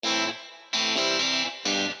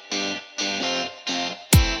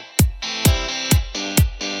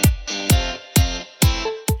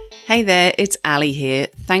Hey there, it's Ali here.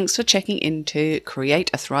 Thanks for checking in to Create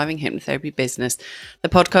a Thriving Hypnotherapy Business. The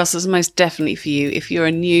podcast is most definitely for you if you're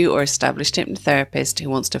a new or established hypnotherapist who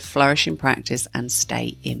wants to flourish in practice and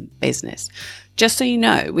stay in business. Just so you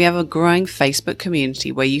know, we have a growing Facebook community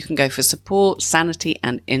where you can go for support, sanity,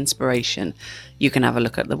 and inspiration. You can have a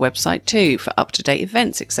look at the website too for up-to-date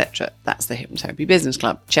events, etc. That's the Hypnotherapy Business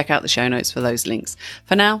Club. Check out the show notes for those links.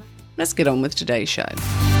 For now, let's get on with today's show.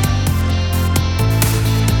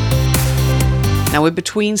 Now, we're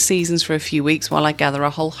between seasons for a few weeks while I gather a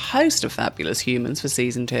whole host of fabulous humans for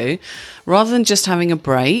season 2. Rather than just having a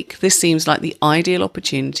break, this seems like the ideal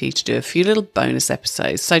opportunity to do a few little bonus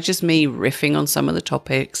episodes. So just me riffing on some of the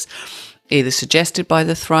topics, either suggested by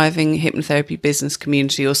the thriving hypnotherapy business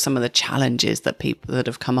community or some of the challenges that people that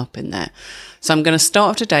have come up in there. So I'm going to start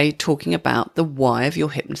off today talking about the why of your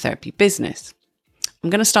hypnotherapy business. I'm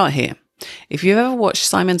going to start here. If you've ever watched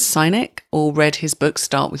Simon Sinek or read his book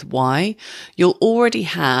Start With Why, you'll already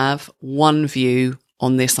have one view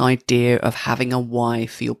on this idea of having a why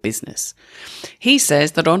for your business. He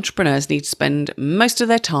says that entrepreneurs need to spend most of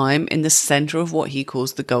their time in the center of what he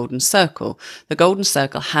calls the golden circle. The golden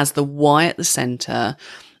circle has the why at the center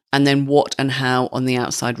and then what and how on the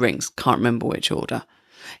outside rings. Can't remember which order.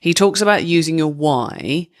 He talks about using your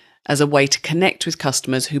why as a way to connect with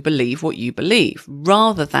customers who believe what you believe,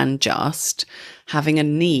 rather than just having a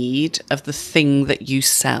need of the thing that you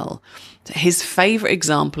sell. His favourite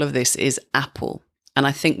example of this is Apple. And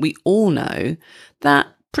I think we all know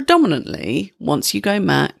that predominantly, once you go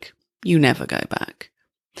Mac, you never go back.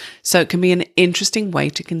 So it can be an interesting way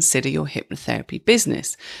to consider your hypnotherapy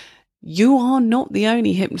business. You are not the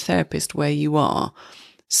only hypnotherapist where you are.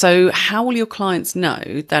 So how will your clients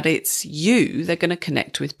know that it's you they're going to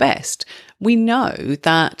connect with best? We know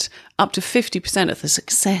that up to 50% of the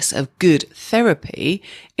success of good therapy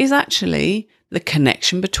is actually the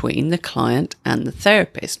connection between the client and the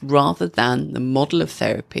therapist rather than the model of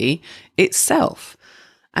therapy itself.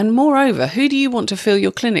 And moreover, who do you want to fill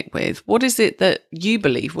your clinic with? What is it that you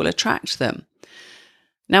believe will attract them?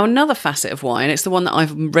 Now, another facet of why, and it's the one that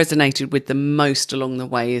I've resonated with the most along the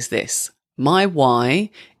way, is this. My why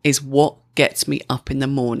is what gets me up in the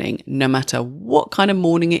morning, no matter what kind of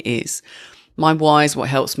morning it is. My why is what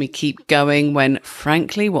helps me keep going when,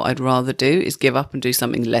 frankly, what I'd rather do is give up and do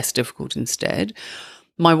something less difficult instead.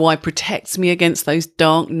 My why protects me against those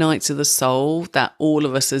dark nights of the soul that all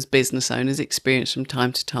of us as business owners experience from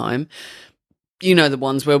time to time. You know, the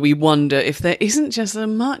ones where we wonder if there isn't just a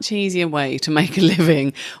much easier way to make a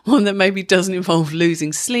living, one that maybe doesn't involve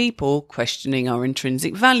losing sleep or questioning our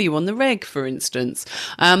intrinsic value on the reg, for instance.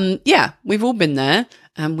 We've all been there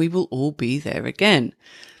and we will all be there again.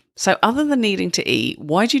 So other than needing to eat,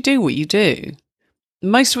 why do you do what you do?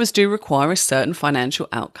 Most of us do require a certain financial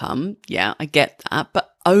outcome. Yeah, I get that.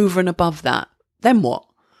 But over and above that, then what?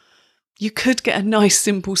 You could get a nice,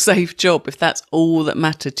 simple, safe job if that's all that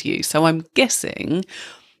mattered to you. So I'm guessing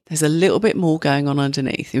there's a little bit more going on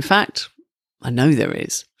underneath. In fact, I know there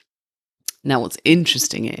is. Now, what's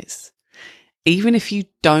interesting is, even if you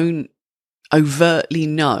don't overtly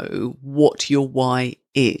know what your why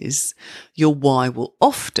is, your why will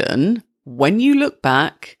often, when you look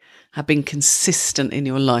back, have been consistent in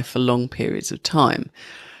your life for long periods of time.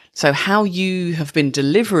 So how you have been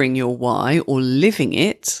delivering your why or living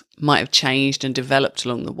it might have changed and developed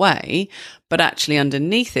along the way, but actually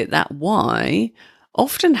underneath it, that why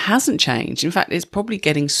often hasn't changed. In fact, it's probably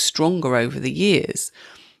getting stronger over the years.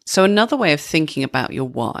 So another way of thinking about your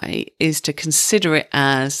why is to consider it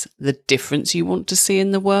as the difference you want to see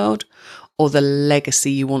in the world or the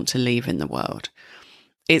legacy you want to leave in the world.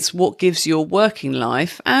 It's what gives your working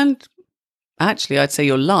life and actually I'd say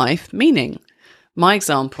your life meaning. My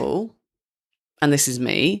example, and this is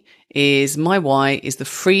me, is my why is the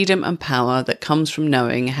freedom and power that comes from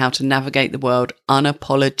knowing how to navigate the world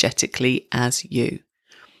unapologetically as you,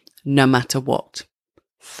 no matter what.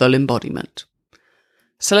 Full embodiment.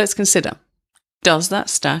 So let's consider, does that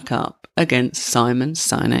stack up against Simon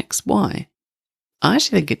Sinek's why? I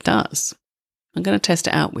actually think it does. I'm going to test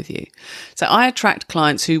it out with you. So I attract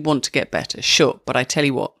clients who want to get better, sure, but I tell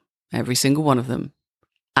you what, every single one of them,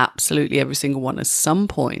 absolutely every single one at some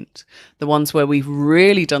point, the ones where we've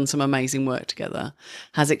really done some amazing work together,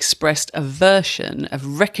 has expressed a version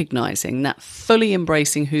of recognizing that fully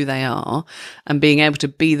embracing who they are and being able to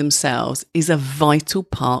be themselves is a vital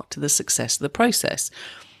part to the success of the process.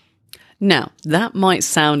 Now, that might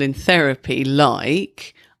sound in therapy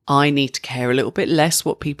like I need to care a little bit less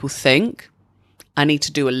what people think, I need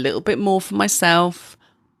to do a little bit more for myself,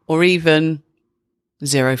 or even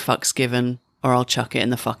zero fucks given, or I'll chuck it in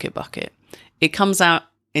the fuck it bucket. It comes out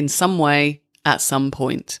in some way at some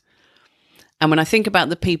point. And when I think about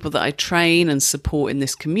the people that I train and support in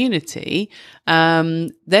this community,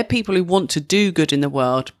 they're people who want to do good in the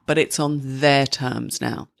world, but it's on their terms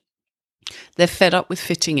now. They're fed up with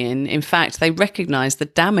fitting in. In fact, they recognise the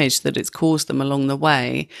damage that it's caused them along the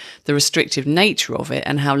way, the restrictive nature of it,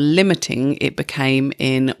 and how limiting it became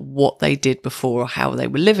in what they did before or how they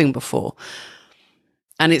were living before.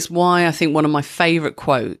 And it's why I think one of my favourite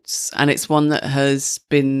quotes, and it's one that has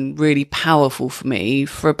been really powerful for me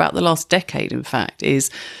for about the last decade, in fact, is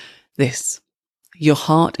this: your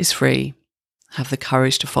heart is free, have the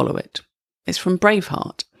courage to follow it. It's from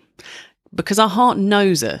Braveheart. Because our heart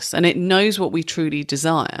knows us and it knows what we truly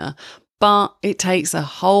desire, but it takes a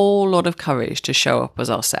whole lot of courage to show up as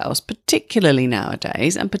ourselves, particularly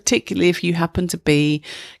nowadays, and particularly if you happen to be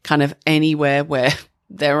kind of anywhere where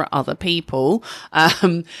there are other people.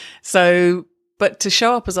 But to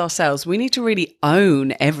show up as ourselves, we need to really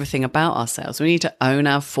own everything about ourselves. We need to own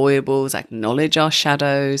our foibles, acknowledge our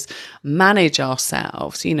shadows, manage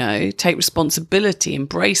ourselves, take responsibility,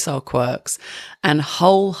 embrace our quirks, and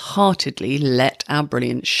wholeheartedly let our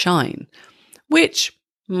brilliance shine, which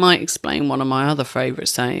might explain one of my other favourite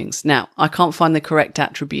sayings. Now, I can't find the correct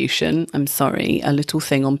attribution. I'm sorry, a little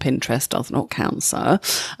thing on Pinterest does not count, sir.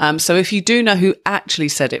 So if you do know who actually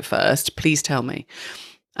said it first, please tell me,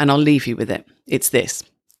 and I'll leave you with it. It's this: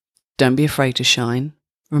 don't be afraid to shine.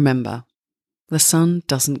 Remember, the sun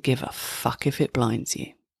doesn't give a fuck if it blinds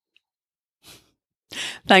you.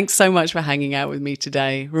 Thanks so much for hanging out with me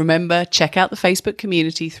today. Remember, check out the Facebook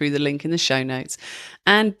community through the link in the show notes,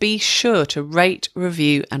 and be sure to rate,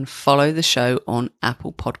 review, and follow the show on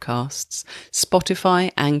Apple Podcasts,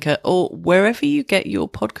 Spotify, Anchor, or wherever you get your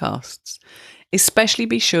podcasts. Especially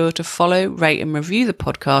be sure to follow, rate, and review the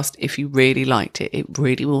podcast if you really liked it. It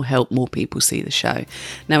really will help more people see the show.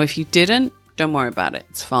 Now, if you didn't, don't worry about it.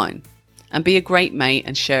 It's fine. And be a great mate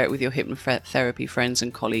and share it with your hypnotherapy friends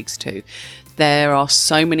and colleagues too. There are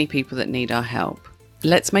so many people that need our help.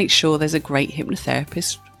 Let's make sure there's a great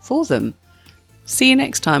hypnotherapist for them. See you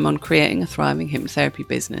next time on Creating a Thriving Hypnotherapy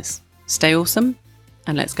Business. Stay awesome,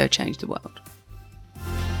 and let's go change the world.